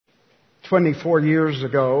24 years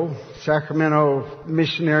ago, Sacramento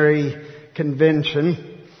Missionary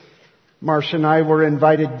Convention, Marcia and I were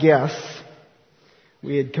invited guests.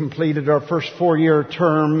 We had completed our first 4-year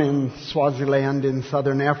term in Swaziland in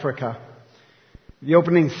southern Africa. The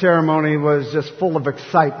opening ceremony was just full of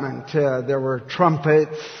excitement. There were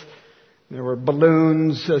trumpets, there were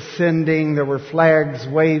balloons ascending, there were flags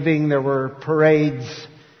waving, there were parades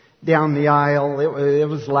down the aisle. It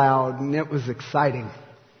was loud and it was exciting.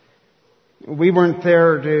 We weren't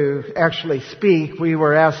there to actually speak. We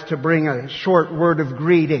were asked to bring a short word of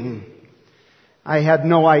greeting. I had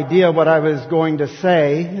no idea what I was going to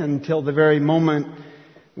say until the very moment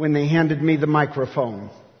when they handed me the microphone.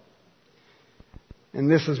 And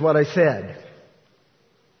this is what I said.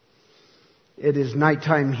 It is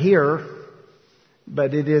nighttime here,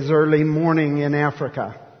 but it is early morning in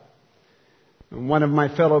Africa. And one of my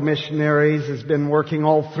fellow missionaries has been working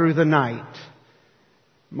all through the night.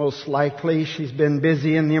 Most likely she's been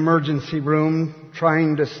busy in the emergency room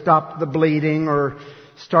trying to stop the bleeding or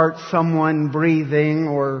start someone breathing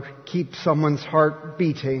or keep someone's heart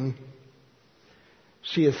beating.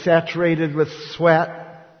 She is saturated with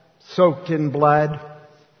sweat, soaked in blood,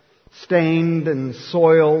 stained and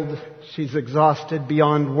soiled. She's exhausted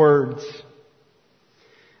beyond words.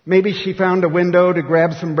 Maybe she found a window to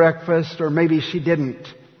grab some breakfast, or maybe she didn't.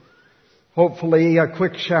 Hopefully a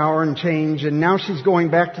quick shower and change, and now she's going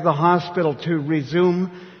back to the hospital to resume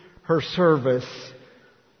her service,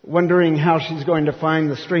 wondering how she's going to find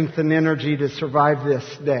the strength and energy to survive this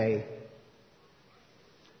day.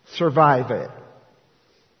 Survive it.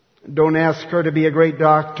 Don't ask her to be a great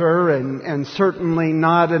doctor and certainly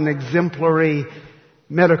not an exemplary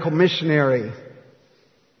medical missionary.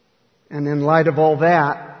 And in light of all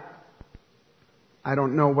that, I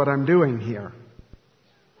don't know what I'm doing here.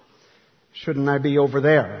 Shouldn't I be over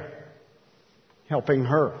there helping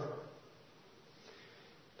her?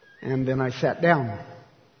 And then I sat down.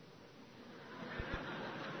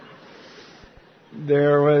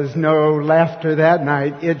 There was no laughter that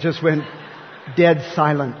night. It just went dead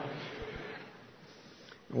silent.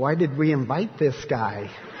 Why did we invite this guy?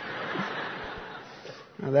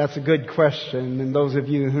 Now, that's a good question, and those of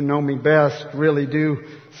you who know me best really do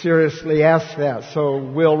seriously ask that. So,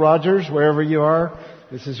 Will Rogers, wherever you are,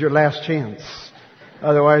 this is your last chance.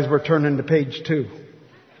 Otherwise, we're turning to page 2.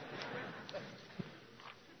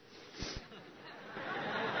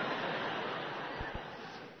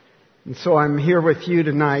 And so I'm here with you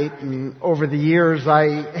tonight, and over the years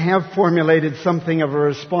I have formulated something of a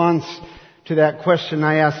response to that question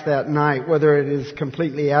I asked that night, whether it is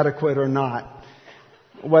completely adequate or not.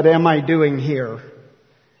 What am I doing here?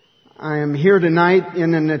 I am here tonight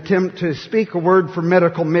in an attempt to speak a word for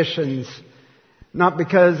medical missions. Not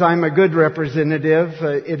because I'm a good representative.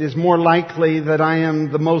 It is more likely that I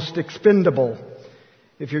am the most expendable.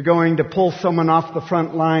 If you're going to pull someone off the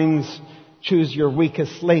front lines, choose your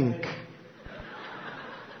weakest link.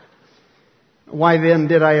 Why then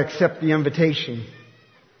did I accept the invitation?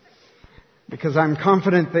 Because I'm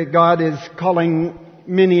confident that God is calling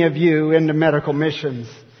many of you into medical missions.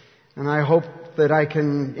 And I hope that I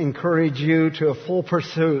can encourage you to a full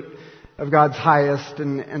pursuit of God's highest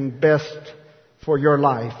and best for your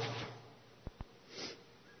life.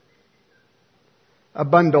 A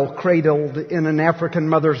bundle cradled in an African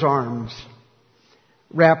mother's arms,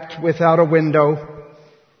 wrapped without a window,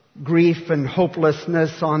 grief and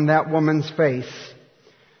hopelessness on that woman's face.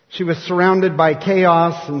 She was surrounded by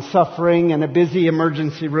chaos and suffering in a busy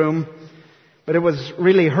emergency room, but it was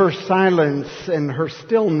really her silence and her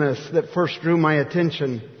stillness that first drew my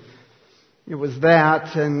attention. It was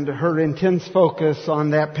that and her intense focus on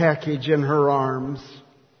that package in her arms.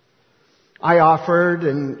 I offered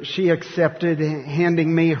and she accepted,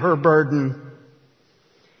 handing me her burden.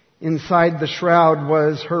 Inside the shroud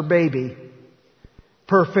was her baby,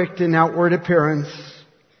 perfect in outward appearance,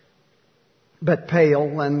 but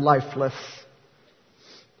pale and lifeless.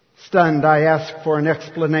 Stunned, I asked for an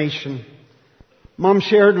explanation. Mom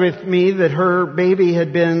shared with me that her baby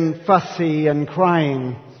had been fussy and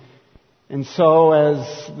crying. And so,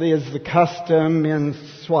 as is the custom in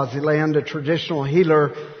Swaziland, a traditional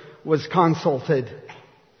healer was consulted.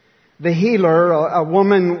 The healer, a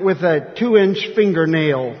woman with a 2-inch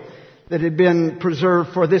fingernail that had been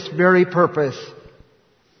preserved for this very purpose,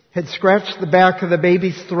 had scratched the back of the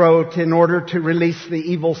baby's throat in order to release the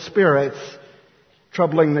evil spirits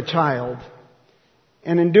troubling the child.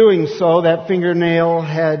 And in doing so, that fingernail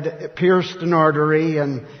had pierced an artery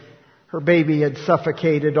and her baby had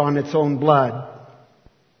suffocated on its own blood.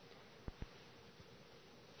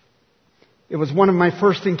 It was one of my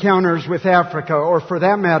first encounters with Africa, or for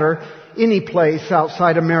that matter, any place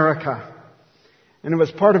outside America. And it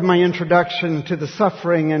was part of my introduction to the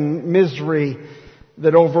suffering and misery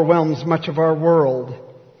that overwhelms much of our world.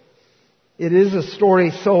 It is a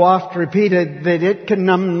story so oft repeated that it can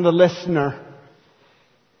numb the listener.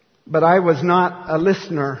 But I was not a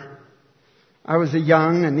listener. I was a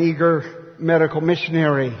young and eager medical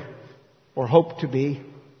missionary, or hoped to be.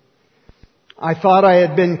 I thought I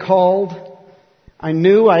had been called. I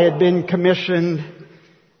knew I had been commissioned,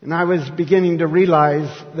 and I was beginning to realize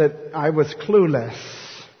that I was clueless.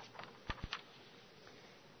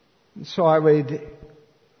 And so I would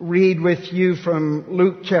read with you from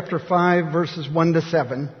Luke chapter 5, verses 1 to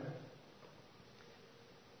 7.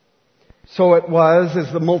 So it was,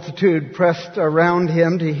 as the multitude pressed around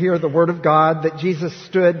him to hear the word of God, that Jesus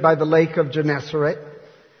stood by the lake of Gennesaret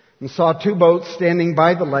and saw two boats standing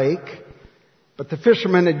by the lake. But the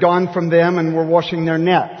fishermen had gone from them and were washing their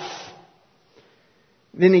nets.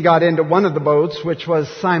 Then he got into one of the boats, which was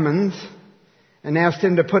Simon's, and asked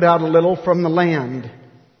him to put out a little from the land.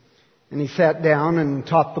 And he sat down and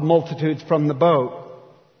taught the multitudes from the boat.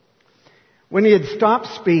 When he had stopped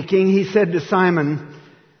speaking, he said to Simon,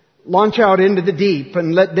 "Launch out into the deep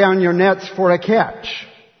and let down your nets for a catch."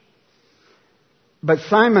 But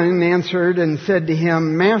Simon answered and said to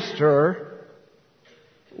him, "Master,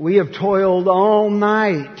 we have toiled all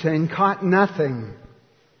night and caught nothing.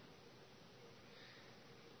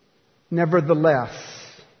 Nevertheless,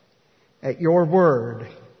 at your word,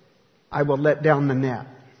 I will let down the net."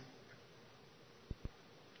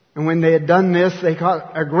 And when they had done this, they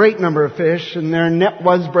caught a great number of fish, and their net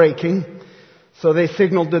was breaking. So they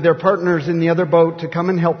signaled to their partners in the other boat to come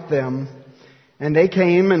and help them. And they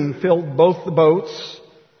came and filled both the boats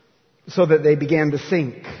so that they began to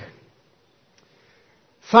sink.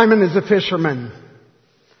 Simon is a fisherman.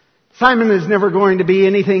 Simon is never going to be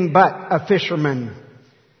anything but a fisherman.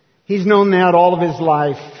 He's known that all of his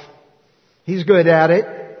life. He's good at it.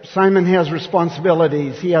 Simon has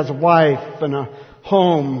responsibilities. He has a wife and a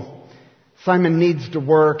home. Simon needs to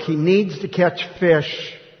work. He needs to catch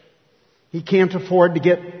fish. He can't afford to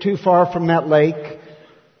get too far from that lake,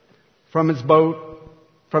 from his boat,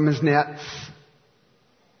 from his nets.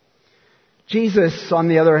 Jesus, on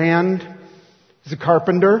the other hand, is a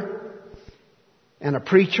carpenter and a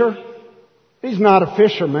preacher. He's not a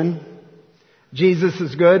fisherman. Jesus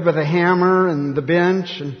is good with a hammer and the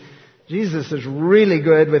bench, and Jesus is really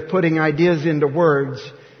good with putting ideas into words.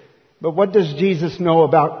 But what does Jesus know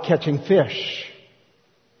about catching fish?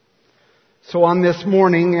 So on this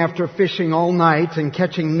morning, after fishing all night and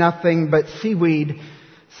catching nothing but seaweed,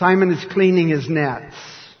 Simon is cleaning his nets.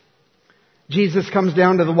 Jesus comes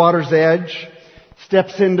down to the water's edge,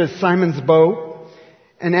 steps into Simon's boat,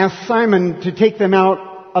 and asks Simon to take them out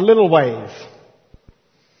a little ways.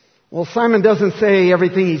 Well, Simon doesn't say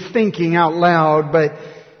everything he's thinking out loud, but,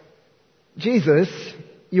 "Jesus,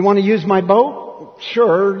 you want to use my boat?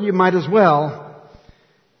 Sure, you might as well."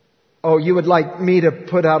 "Oh, you would like me to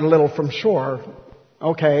put out a little from shore?"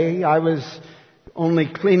 "Okay, I was only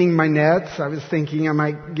cleaning my nets. I was thinking I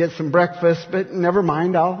might get some breakfast, but never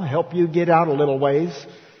mind, I'll help you get out a little ways.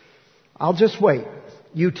 I'll just wait.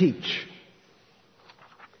 You teach."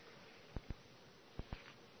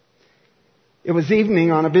 It was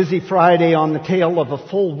evening on a busy Friday on the tail of a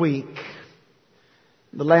full week.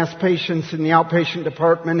 The last patients in the outpatient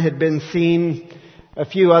department had been seen. A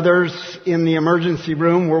few others in the emergency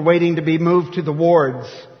room were waiting to be moved to the wards.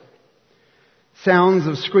 Sounds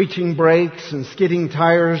of screeching brakes and skidding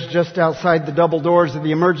tires just outside the double doors of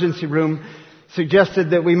the emergency room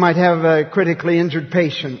suggested that we might have a critically injured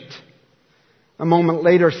patient. A moment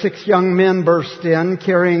later, 6 young men burst in,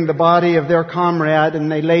 carrying the body of their comrade, and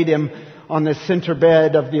they laid him on the center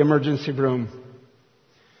bed of the emergency room.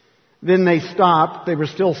 Then they stopped. They were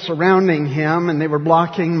still surrounding him, and they were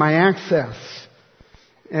blocking my access.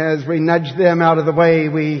 As we nudged them out of the way,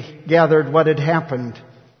 we gathered what had happened.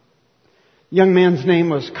 The young man's name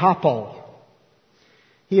was Koppel.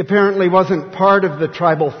 He apparently wasn't part of the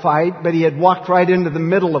tribal fight, but he had walked right into the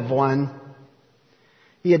middle of one.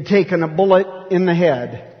 He had taken a bullet in the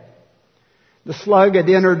head. The slug had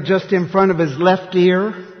entered just in front of his left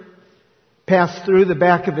ear, passed through the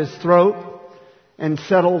back of his throat, and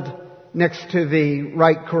settled next to the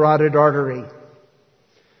right carotid artery.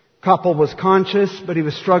 Koppel was conscious, but he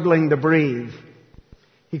was struggling to breathe.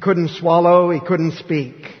 He couldn't swallow, he couldn't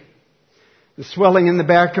speak. The swelling in the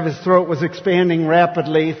back of his throat was expanding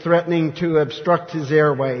rapidly, threatening to obstruct his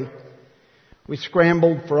airway. We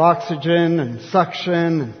scrambled for oxygen and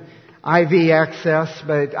suction and IV access,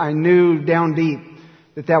 but I knew down deep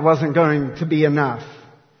that that wasn't going to be enough.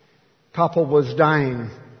 Koppel was dying.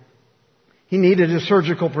 He needed a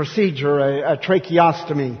surgical procedure, a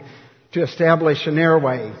tracheostomy, to establish an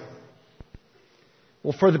airway.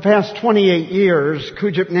 Well, for the past 28 years,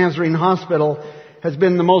 Kujip Nazarene Hospital has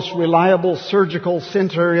been the most reliable surgical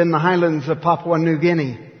center in the highlands of Papua New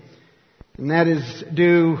Guinea. And that is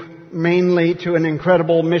due mainly to an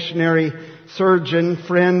incredible missionary surgeon,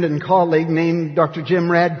 friend, and colleague named Dr. Jim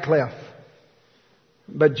Radcliffe.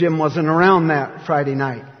 But Jim wasn't around that Friday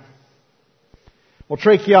night. Well,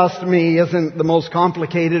 tracheostomy isn't the most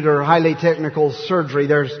complicated or highly technical surgery.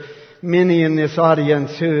 There's many in this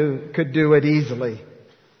audience who could do it easily.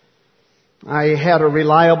 I had a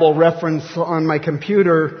reliable reference on my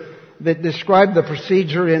computer that described the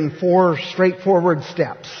procedure in 4 straightforward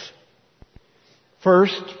steps.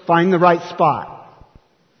 First, find the right spot.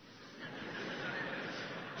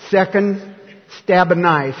 Second, stab a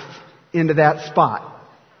knife into that spot.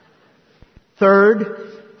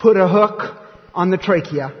 Third, put a hook on the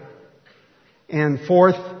trachea. And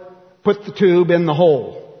fourth, put the tube in the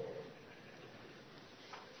hole.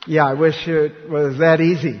 Yeah, I wish it was that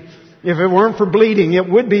easy. If it weren't for bleeding, it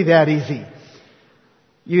would be that easy.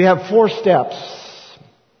 You have 4 steps.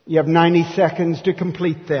 You have 90 seconds to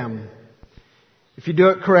complete them. If you do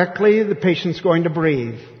it correctly, the patient's going to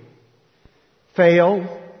breathe.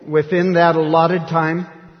 Fail within that allotted time,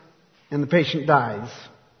 and the patient dies.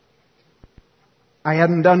 I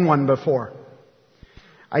hadn't done one before.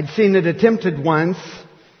 I'd seen it attempted once,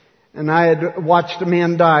 and I had watched a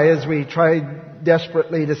man die as we tried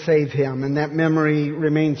desperately to save him, and that memory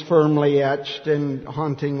remains firmly etched and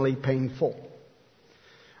hauntingly painful.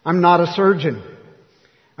 I'm not a surgeon.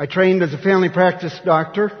 I trained as a family practice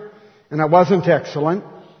doctor, and I wasn't excellent.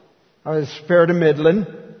 I was fair to middling.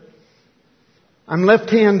 I'm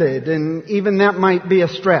left-handed, and even that might be a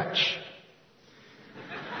stretch.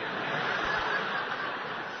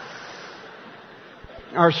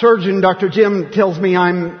 Our surgeon, Dr. Jim, tells me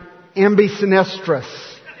I'm ambisinistrous.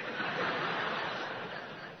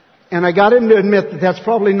 And I got him to admit that that's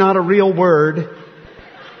probably not a real word,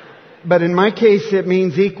 but in my case it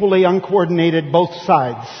means equally uncoordinated both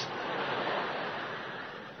sides.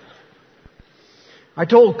 I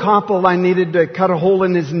told Koppel I needed to cut a hole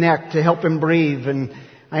in his neck to help him breathe, and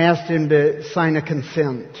I asked him to sign a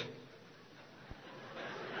consent.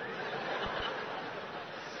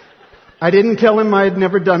 I didn't tell him I had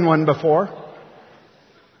never done one before.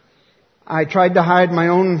 I tried to hide my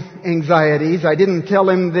own anxieties. I didn't tell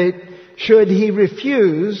him that should he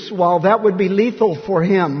refuse, while that would be lethal for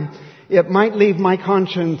him, it might leave my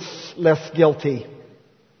conscience less guilty.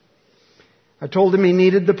 I told him he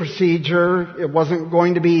needed the procedure. It wasn't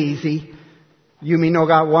going to be easy. Yumi no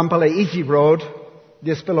ga wampala easy road.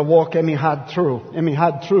 This pila walk emi had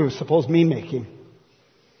through. Suppose me make him.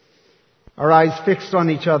 Our eyes fixed on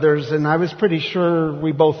each other's, and I was pretty sure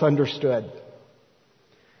we both understood.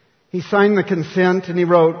 He signed the consent and he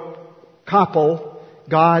wrote, Koppel,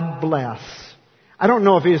 God bless. I don't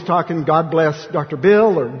know if he was talking God bless Dr.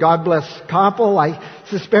 Bill or God bless Koppel. I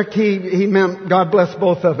suspect he meant God bless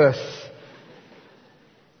both of us.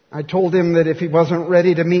 I told him that if he wasn't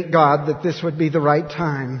ready to meet God, that this would be the right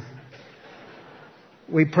time.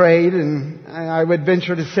 We prayed, and I would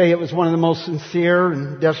venture to say it was one of the most sincere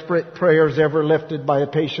and desperate prayers ever lifted by a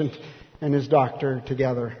patient and his doctor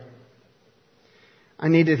together. I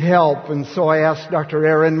needed help, and so I asked Dr.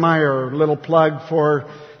 Erin Meyer, a little plug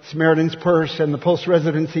for Samaritan's Purse and the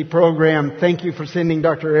post-residency program. Thank you for sending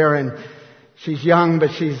Dr. Erin. She's young,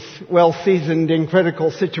 but she's well-seasoned in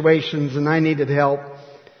critical situations, and I needed help,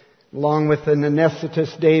 along with an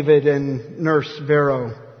anesthetist, David, and nurse,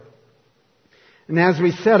 Vero. And as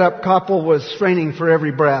we set up, Koppel was straining for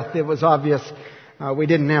every breath. It was obvious we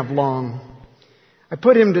didn't have long. I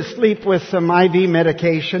put him to sleep with some IV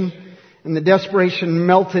medication, and the desperation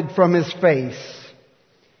melted from his face.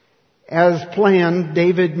 As planned,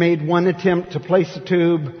 David made one attempt to place a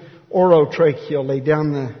tube orotracheally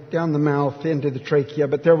down the mouth into the trachea,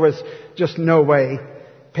 but there was just no way.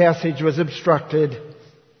 Passage was obstructed,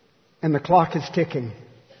 and the clock is ticking.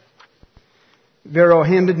 Vero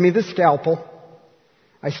handed me the scalpel.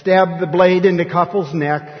 I stabbed the blade into Koppel's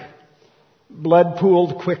neck. Blood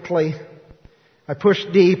pooled quickly. I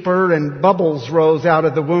pushed deeper and bubbles rose out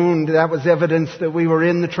of the wound. That was evidence that we were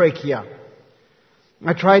in the trachea.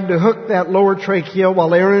 I tried to hook that lower trachea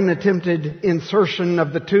while Aaron attempted insertion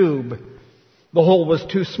of the tube. The hole was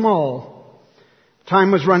too small.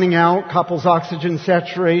 Time was running out. Koppel's oxygen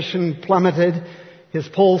saturation plummeted. His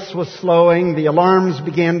pulse was slowing. The alarms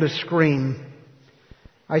began to scream.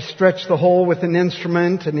 I stretched the hole with an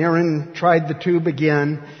instrument, and Aaron tried the tube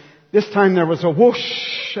again. This time there was a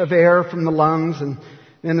whoosh of air from the lungs, and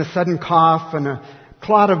then a sudden cough and a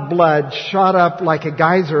clot of blood shot up like a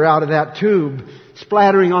geyser out of that tube,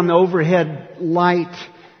 splattering on the overhead light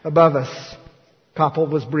above us. Koppel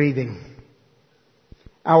was breathing.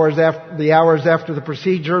 The hours after the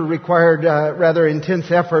procedure required rather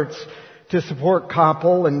intense efforts to support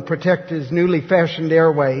Koppel and protect his newly fashioned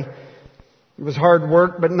airway. It was hard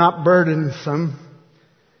work, but not burdensome.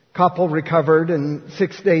 Koppel recovered, and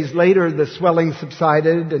 6 days later the swelling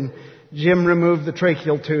subsided, and Jim removed the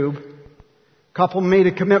tracheal tube. Koppel made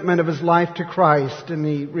a commitment of his life to Christ, and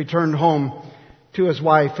he returned home to his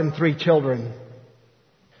wife and 3 children.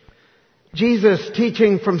 Jesus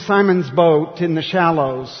teaching from Simon's boat in the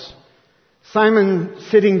shallows. Simon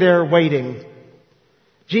sitting there waiting.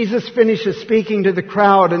 Jesus finishes speaking to the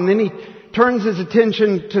crowd, and then he turns his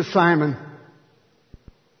attention to Simon.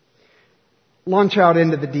 Launch out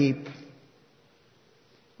into the deep.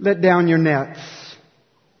 Let down your nets.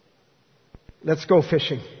 Let's go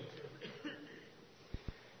fishing.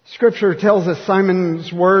 Scripture tells us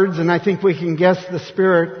Simon's words, and I think we can guess the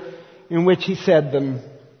spirit in which he said them.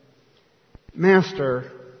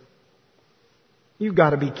 Master, you've got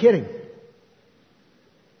to be kidding.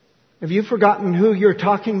 Have you forgotten who you're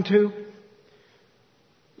talking to?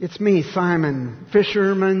 It's me, Simon,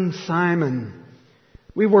 fisherman Simon.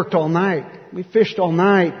 We worked all night. We fished all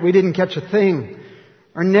night. We didn't catch a thing.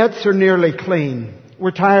 Our nets are nearly clean.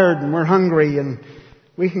 We're tired and we're hungry, and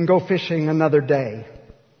we can go fishing another day.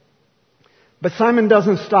 But Simon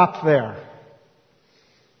doesn't stop there.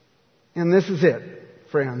 And this is it,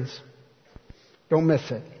 friends. Don't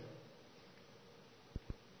miss it.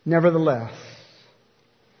 Nevertheless,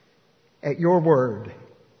 at your word,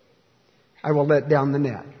 I will let down the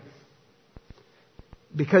net.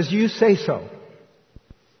 Because you say so,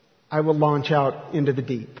 I will launch out into the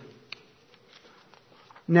deep.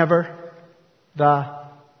 Never the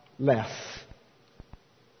less.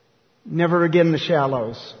 Never again the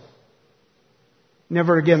shallows.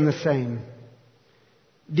 Never again the same.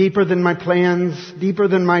 Deeper than my plans, deeper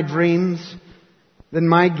than my dreams, than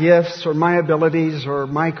my gifts or my abilities or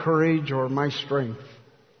my courage or my strength.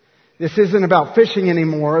 This isn't about fishing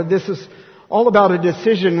anymore. This is all about a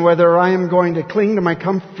decision whether I am going to cling to my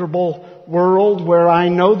comfortable world where I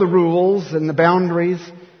know the rules and the boundaries.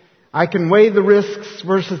 I can weigh the risks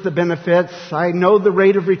versus the benefits. I know the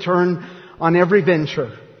rate of return on every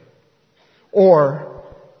venture. Or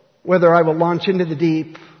whether I will launch into the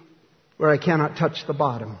deep where I cannot touch the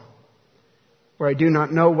bottom, where I do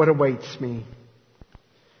not know what awaits me.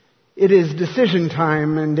 It is decision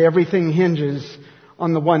time, and everything hinges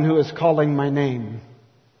on the one who is calling my name.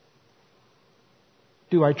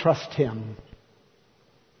 Do I trust him?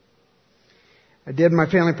 I did my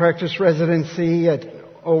family practice residency at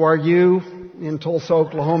ORU in Tulsa,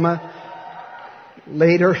 Oklahoma,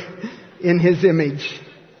 later in his image.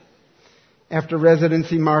 After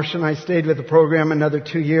residency, Marcia and I stayed with the program another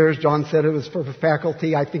 2 years. John said it was for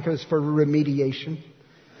faculty. I think it was for remediation.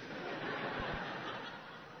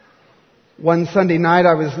 One Sunday night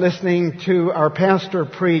I was listening to our pastor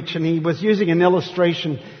preach, and he was using an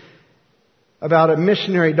illustration about a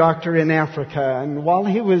missionary doctor in Africa. And while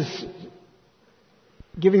he was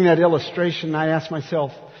giving that illustration, I asked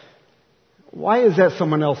myself, why is that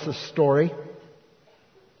someone else's story?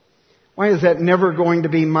 Why is that never going to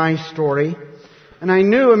be my story? And I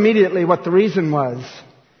knew immediately what the reason was.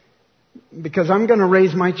 Because I'm going to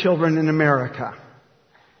raise my children in America.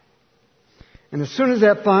 And as soon as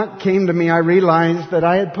that thought came to me, I realized that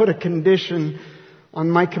I had put a condition on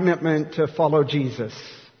my commitment to follow Jesus.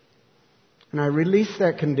 And I released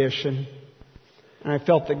that condition, and I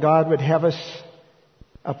felt that God would have us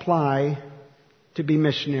apply to be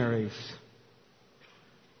missionaries.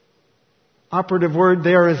 Operative word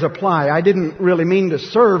there is apply. I didn't really mean to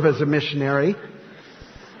serve as a missionary.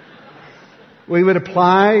 We would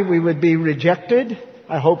apply, we would be rejected,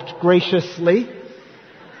 I hoped graciously,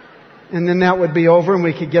 and then that would be over and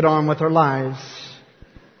we could get on with our lives.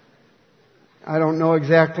 I don't know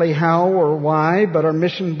exactly how or why, but our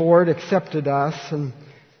mission board accepted us and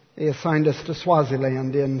they assigned us to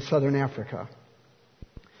Swaziland in southern Africa.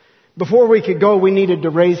 Before we could go, we needed to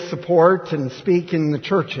raise support and speak in the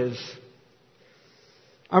churches.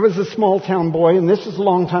 I was a small town boy, and this is a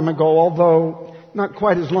long time ago, although not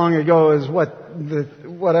quite as long ago as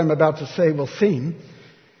what I'm about to say will seem.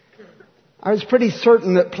 I was pretty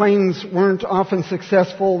certain that planes weren't often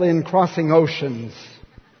successful in crossing oceans.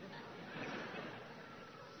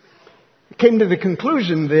 I came to the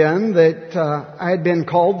conclusion then that I had been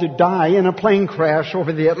called to die in a plane crash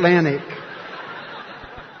over the Atlantic.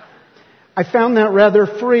 I found that rather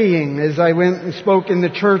freeing as I went and spoke in the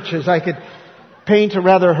churches. I could paint a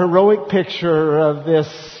rather heroic picture of this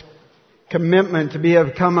commitment to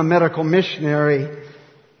become a medical missionary.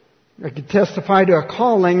 I could testify to a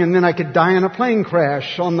calling, and then I could die in a plane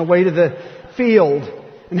crash on the way to the field.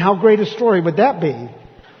 And how great a story would that be? I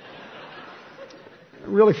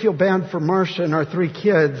really feel bad for Marcia and our 3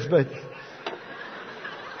 kids, but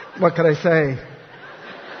what could I say?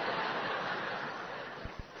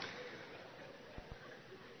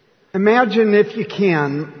 Imagine, if you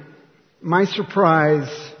can, my surprise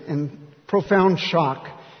and profound shock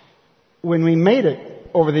when we made it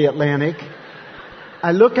over the Atlantic.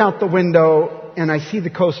 I look out the window and I see the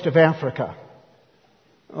coast of Africa.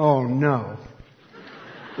 Oh no.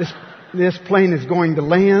 This plane is going to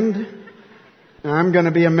land, and I'm going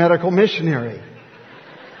to be a medical missionary.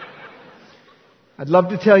 I'd love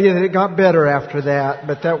to tell you that it got better after that,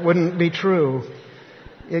 but that wouldn't be true.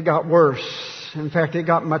 It got worse. In fact, it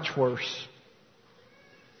got much worse.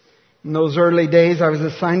 In those early days, I was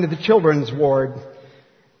assigned to the children's ward.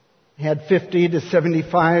 Had 50 to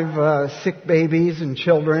 75 sick babies and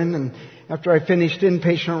children, and after I finished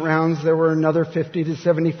inpatient rounds, there were another 50 to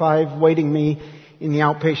 75 waiting me in the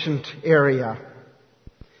outpatient area.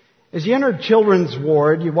 As you entered children's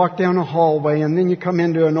ward, you walk down a hallway, and then you come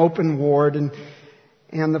into an open ward, and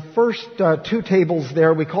the first 2 tables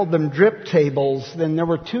there, we called them drip tables. Then there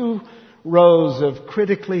were 2 rows of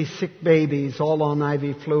critically sick babies, all on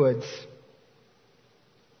IV fluids.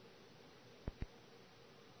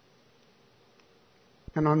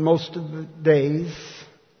 And on most of the days,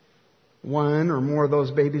 1 or more of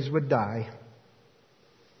those babies would die.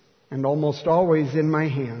 And almost always in my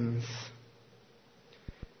hands.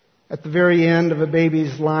 At the very end of a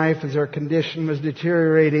baby's life, as their condition was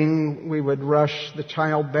deteriorating, we would rush the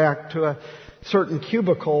child back to a certain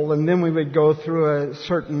cubicle, and then we would go through a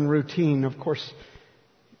certain routine. Of course,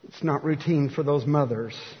 it's not routine for those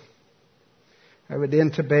mothers. I would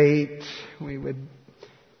intubate. We would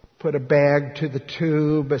put a bag to the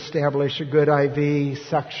tube, establish a good IV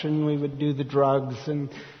suction. We would do the drugs, and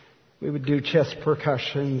we would do chest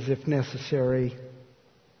percussions if necessary.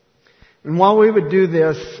 And while we would do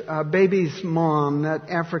this, baby's mom, that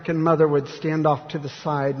African mother, would stand off to the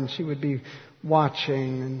side, and she would be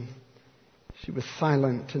watching, and she was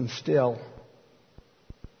silent and still.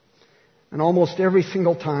 And almost every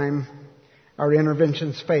single time, our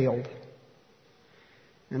interventions failed.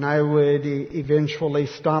 And I would eventually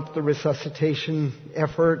stop the resuscitation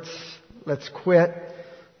efforts. Let's quit.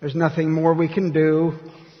 There's nothing more we can do.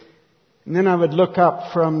 And then I would look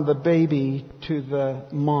up from the baby to the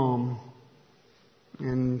mom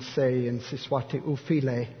and say, in Siswati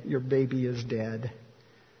Ufile, your baby is dead.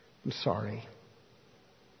 I'm sorry.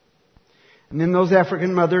 And then those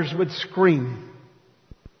African mothers would scream.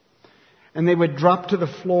 And they would drop to the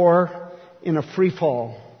floor in a free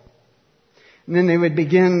fall. And then they would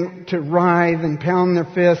begin to writhe and pound their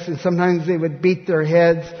fists, and sometimes they would beat their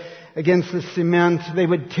heads against the cement. They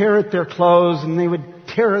would tear at their clothes, and they would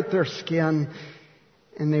tear at their skin,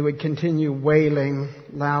 and they would continue wailing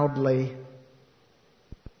loudly.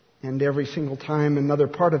 And every single time, another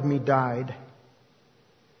part of me died.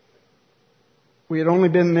 We had only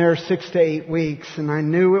been there 6 to 8 weeks, and I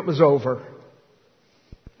knew it was over.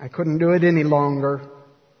 I couldn't do it any longer.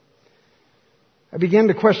 I began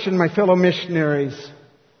to question my fellow missionaries.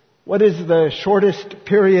 What is the shortest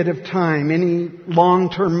period of time any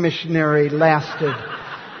long-term missionary lasted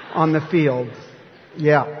on the field?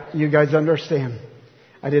 Yeah, you guys understand.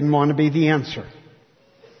 I didn't want to be the answer.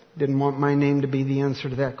 Didn't want my name to be the answer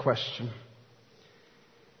to that question.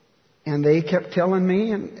 And they kept telling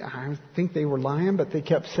me, and I think they were lying, but they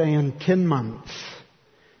kept saying 10 months.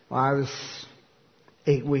 Well, I was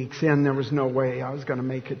 8 weeks in. There was no way I was going to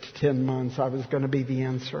make it to 10 months. I was going to be the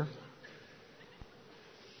answer.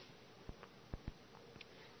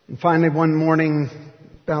 And finally, one morning,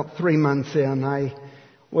 about 3 months in, I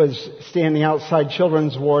was standing outside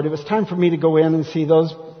children's ward. It was time for me to go in and see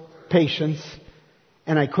those patients,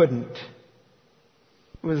 and I couldn't.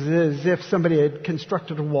 It was as if somebody had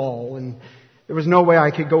constructed a wall, and there was no way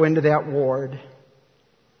I could go into that ward.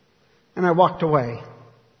 And I walked away.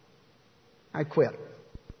 I quit.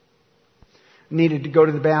 Needed to go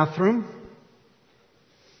to the bathroom.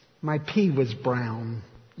 My pee was brown.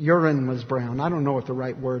 Urine was brown. I don't know what the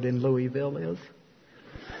right word in Louisville is.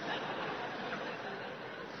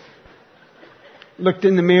 Looked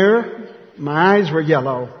in the mirror. My eyes were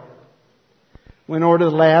yellow. Went over to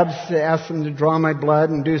the labs, asked them to draw my blood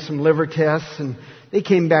and do some liver tests, and they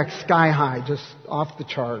came back sky high, just off the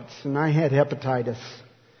charts. And I had hepatitis.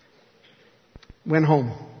 Went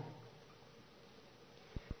home.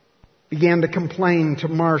 Began to complain to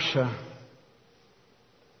Marcia.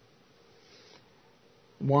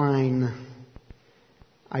 Whine.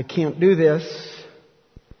 I can't do this.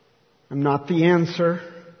 I'm not the answer.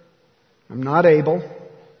 I'm not able.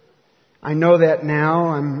 I know that now.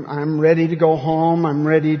 I'm ready to go home. I'm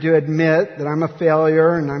ready to admit that I'm a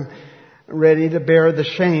failure, and I'm ready to bear the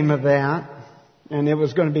shame of that. And it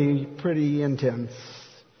was going to be pretty intense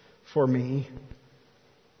for me.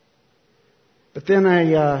 But then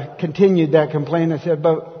I continued that complaint. I said,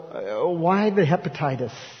 but why the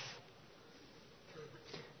hepatitis?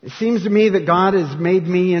 It seems to me that God has made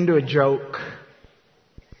me into a joke.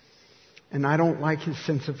 And I don't like His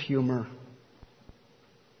sense of humor.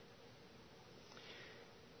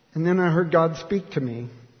 And then I heard God speak to me.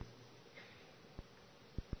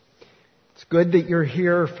 It's good that you're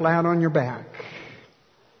here flat on your back.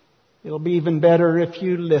 It'll be even better if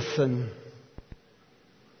you listen.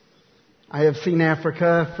 I have seen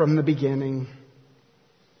Africa from the beginning.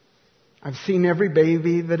 I've seen every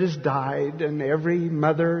baby that has died and every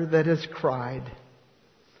mother that has cried.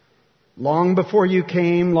 Long before you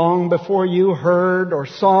came, long before you heard or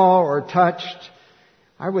saw or touched,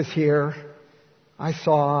 I was here. I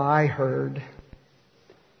saw, I heard.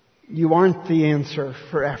 You aren't the answer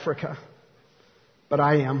for Africa, but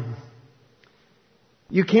I am.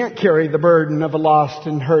 You can't carry the burden of a lost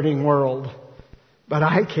and hurting world, but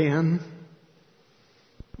I can.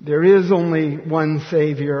 There is only one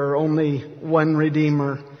Savior, only one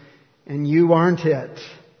Redeemer, and you aren't it,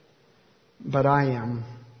 but I am.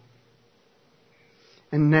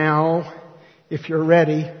 And now, if you're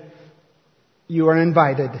ready, you are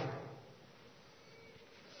invited.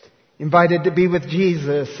 Invited to be with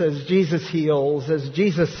Jesus as Jesus heals, as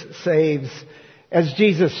Jesus saves, as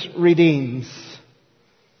Jesus redeems.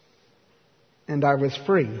 And I was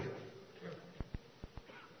free.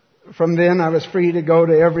 From then I was free to go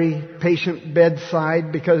to every patient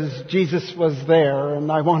bedside because Jesus was there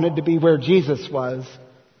and I wanted to be where Jesus was.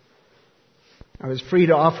 I was free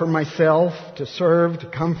to offer myself, to serve, to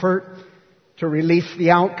comfort, to release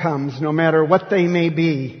the outcomes, no matter what they may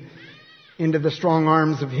be, into the strong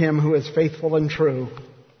arms of Him who is faithful and true.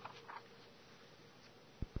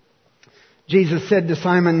 Jesus said to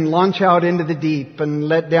Simon, "Launch out into the deep and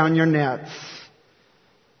let down your nets."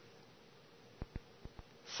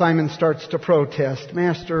 Simon starts to protest.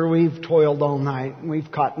 "Master, we've toiled all night and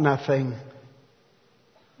we've caught nothing."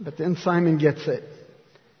 But then Simon gets it.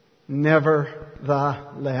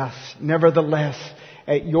 Nevertheless,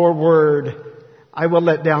 at your word, I will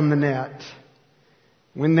let down the net."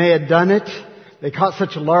 When they had done it, they caught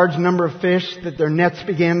such a large number of fish that their nets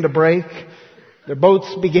began to break. Their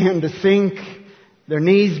boats began to sink. Their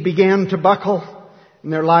knees began to buckle.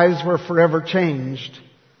 And their lives were forever changed.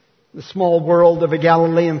 The small world of a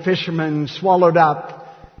Galilean fisherman swallowed up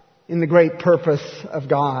in the great purpose of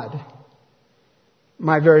God.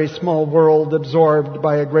 My very small world absorbed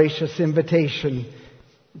by a gracious invitation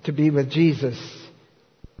to be with Jesus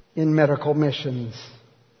in medical missions.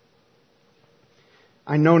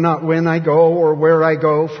 I know not when I go or where I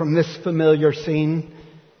go from this familiar scene,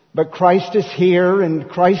 but Christ is here and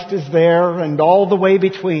Christ is there and all the way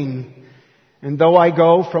between. And though I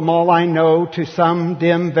go from all I know to some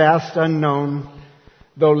dim, vast unknown,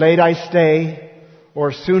 though late I stay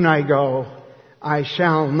or soon I go, I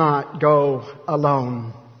shall not go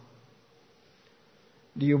alone.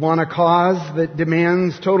 Do you want a cause that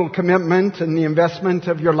demands total commitment and the investment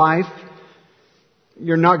of your life?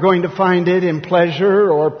 You're not going to find it in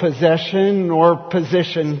pleasure or possession or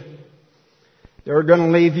position. They're going to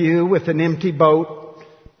leave you with an empty boat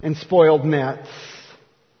and spoiled nets.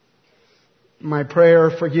 My prayer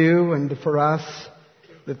for you and for us,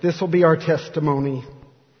 that this will be our testimony.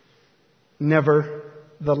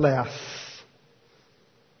 Nevertheless,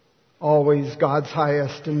 always God's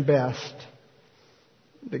highest and best.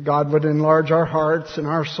 That God would enlarge our hearts and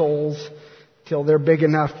our souls till they're big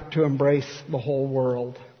enough to embrace the whole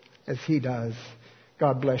world as He does.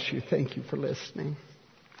 God bless you. Thank you for listening.